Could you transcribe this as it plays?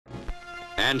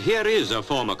And here is a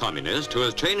former communist who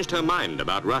has changed her mind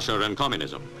about Russia and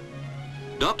communism.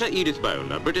 Dr Edith Bone,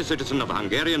 a British citizen of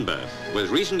Hungarian birth, was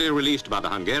recently released by the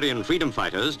Hungarian freedom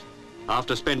fighters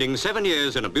after spending 7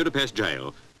 years in a Budapest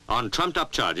jail on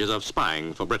trumped-up charges of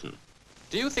spying for Britain.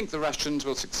 Do you think the Russians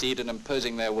will succeed in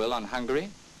imposing their will on Hungary?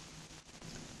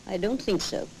 I don't think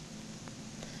so.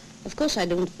 Of course, I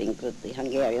don't think that the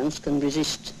Hungarians can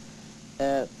resist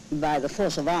by the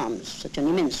force of arms such an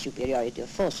immense superiority of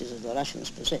forces as the Russians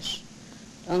possess.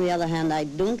 On the other hand, I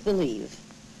don't believe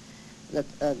that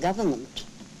a government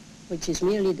which is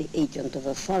merely the agent of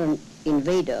a foreign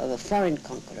invader, of a foreign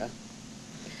conqueror,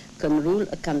 can rule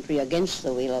a country against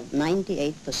the will of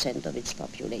 98% of its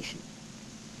population.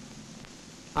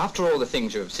 After all the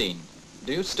things you have seen,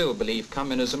 do you still believe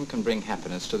communism can bring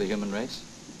happiness to the human race?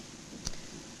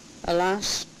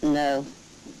 Alas, no.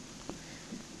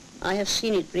 I have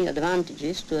seen it bring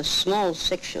advantages to a small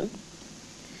section,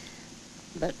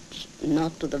 but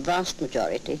not to the vast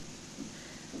majority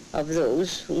of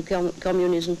those whom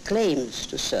communism claims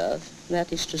to serve,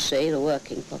 that is to say, the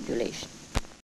working population.